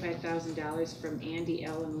 $25,000 from Andy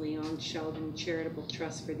L. and Leon Sheldon Charitable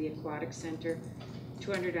Trust for the Aquatic Center,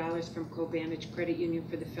 $200 from Cobanage Credit Union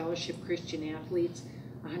for the Fellowship Christian Athletes,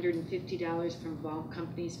 $150 from Vault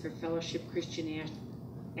Companies for Fellowship Christian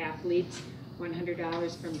Athletes,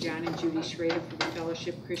 $100 from John and Judy Schrader for the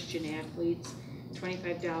Fellowship Christian Athletes,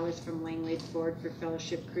 $25 from Langley Ford for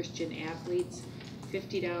Fellowship Christian Athletes,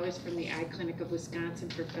 $50 from the Eye Clinic of Wisconsin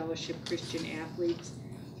for Fellowship Christian Athletes,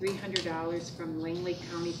 $300 from Langley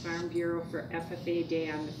County Farm Bureau for FFA Day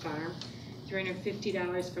on the Farm,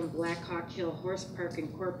 $350 from Black Hawk Hill Horse Park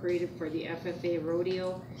Incorporated for the FFA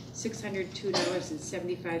Rodeo,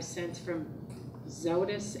 $602.75 from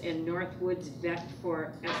Zodus and Northwoods Vet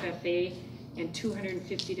for FFA, and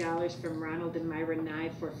 $250 from Ronald and Myra Nye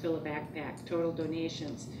for Fill a Backpack. Total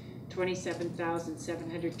donations,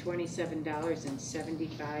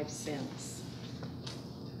 $27,727.75.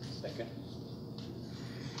 Second.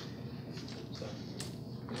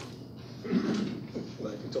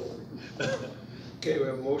 Okay, we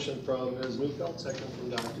have a motion from Ms. Newfeld, second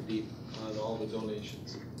from Dr. Deep on all the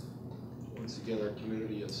donations. Once again, our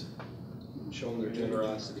community has shown their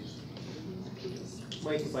generosity.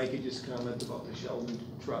 Mike, if I could just comment about the Sheldon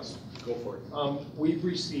Trust. Go for it. We've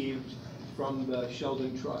received from the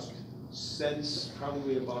Sheldon Trust since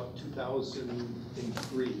probably about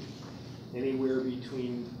 2003, anywhere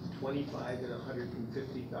between $25,000 and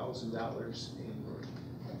 $150,000 annually.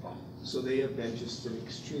 So they have been just an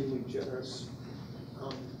extremely generous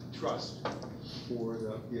trust for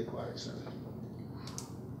the Aquatic Center.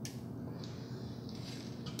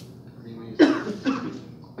 Pretty amazing.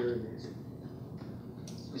 Very amazing.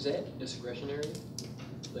 Is that discretionary?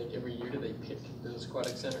 Like every year, do they pick the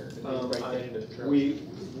aquatic center? Or do they write that into the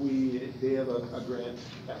trust? They have a grant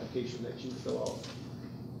application that you fill out,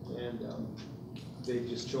 and they've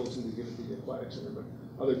just chosen to give it to the Aquatic Center, but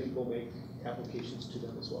other people make applications to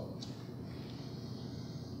them as well.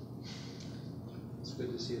 It's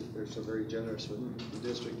good to see that they're so very generous with the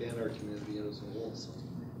district and our community as a whole. So.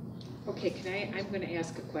 Okay, I'm gonna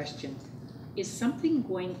ask a question. Is something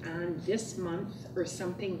going on this month or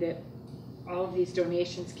something that all of these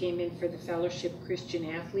donations came in for the Fellowship Christian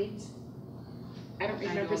Athletes? I don't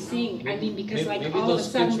remember seeing, I mean, because like maybe all of a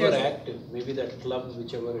those sudden kids were there's. active, maybe that club,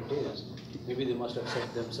 whichever it is, maybe they must have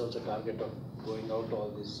set themselves a target of going out to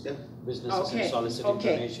all these businesses and Okay, soliciting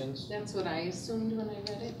okay. donations. That's what I assumed when I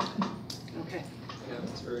read it. Okay, Yeah,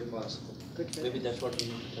 it's very possible. good for Maybe them. that's what we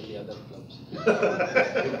need to tell the other clubs.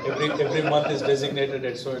 every month is designated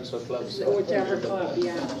at so and so clubs. Whichever club,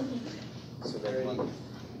 yeah. So that month,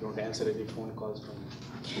 you don't answer any phone calls from.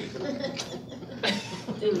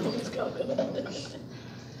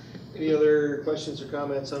 Any other questions or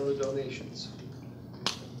comments on the donations?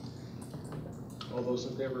 All those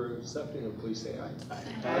in favor of accepting them, please say aye.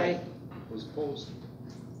 Aye. Those opposed?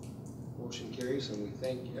 Motion carries, and we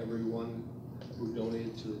thank everyone who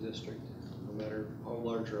donated to the district, no matter how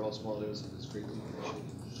large or how small it is, it is greatly appreciated.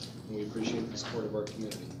 And we appreciate the support of our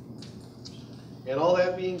community. And all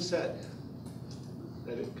that being said,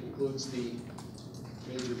 that it concludes the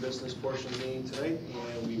major business portion of the meeting tonight,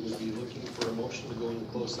 and we would be looking for a motion to go into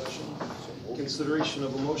closed session. Consideration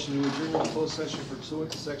of a motion to adjourn to closed session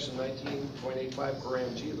pursuant to section 19.85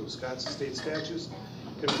 param G of the Wisconsin State Statutes,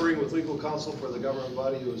 conferring with legal counsel for the government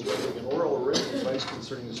body who is rendering an oral or written advice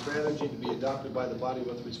concerning the strategy to be adopted by the body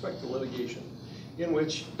with respect to litigation in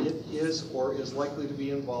which it is or is likely to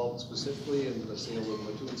be involved, specifically in the sale of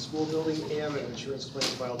the Mattoon School Building and an insurance claim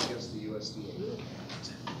filed against the USDA.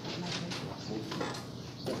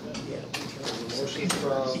 Motion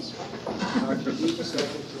from Dr. Deep,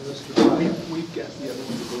 second from Mr. Bobby. We've got the other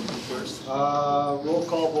one to go to first. Roll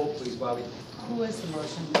call vote, please, Bobby. Who was the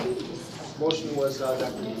motion? Motion was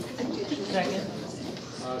Dr. Deep. Second?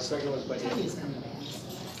 Second was by Andy.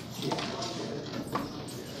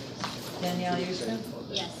 Danielle Houston?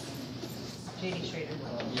 Yes. J.D. Schrader?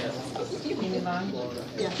 Yes. Amy Long?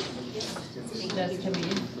 Yes. Des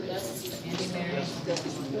Camille? Andy Mary?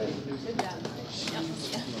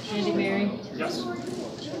 Andy Mary? Yes.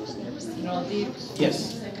 Noel Deep?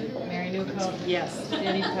 Yes. Mary Newfeld? Yes.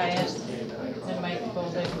 Danny Pyatt? And Mike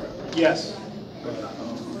Bolden? Yes.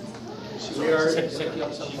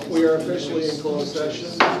 We are officially in closed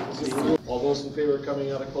session. All those in favor of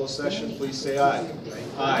coming out of closed session, please say aye.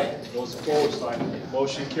 Aye. Those opposed,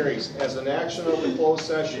 motion carries. As an action of the closed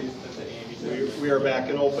session, we are back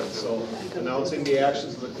and open. So announcing the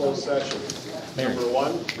actions of the closed session. Number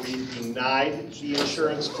one, we denied the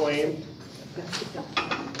insurance claim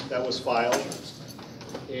that was filed.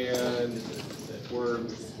 And we're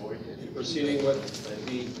proceeding with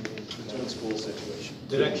the Mattoon school situation.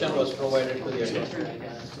 Direction was provided to the attorney.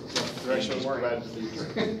 Direction was provided to the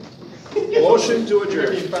attorney. Motion to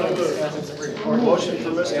adjourn. Motion for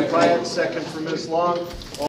Mr. Pyatt, second for Ms. Long.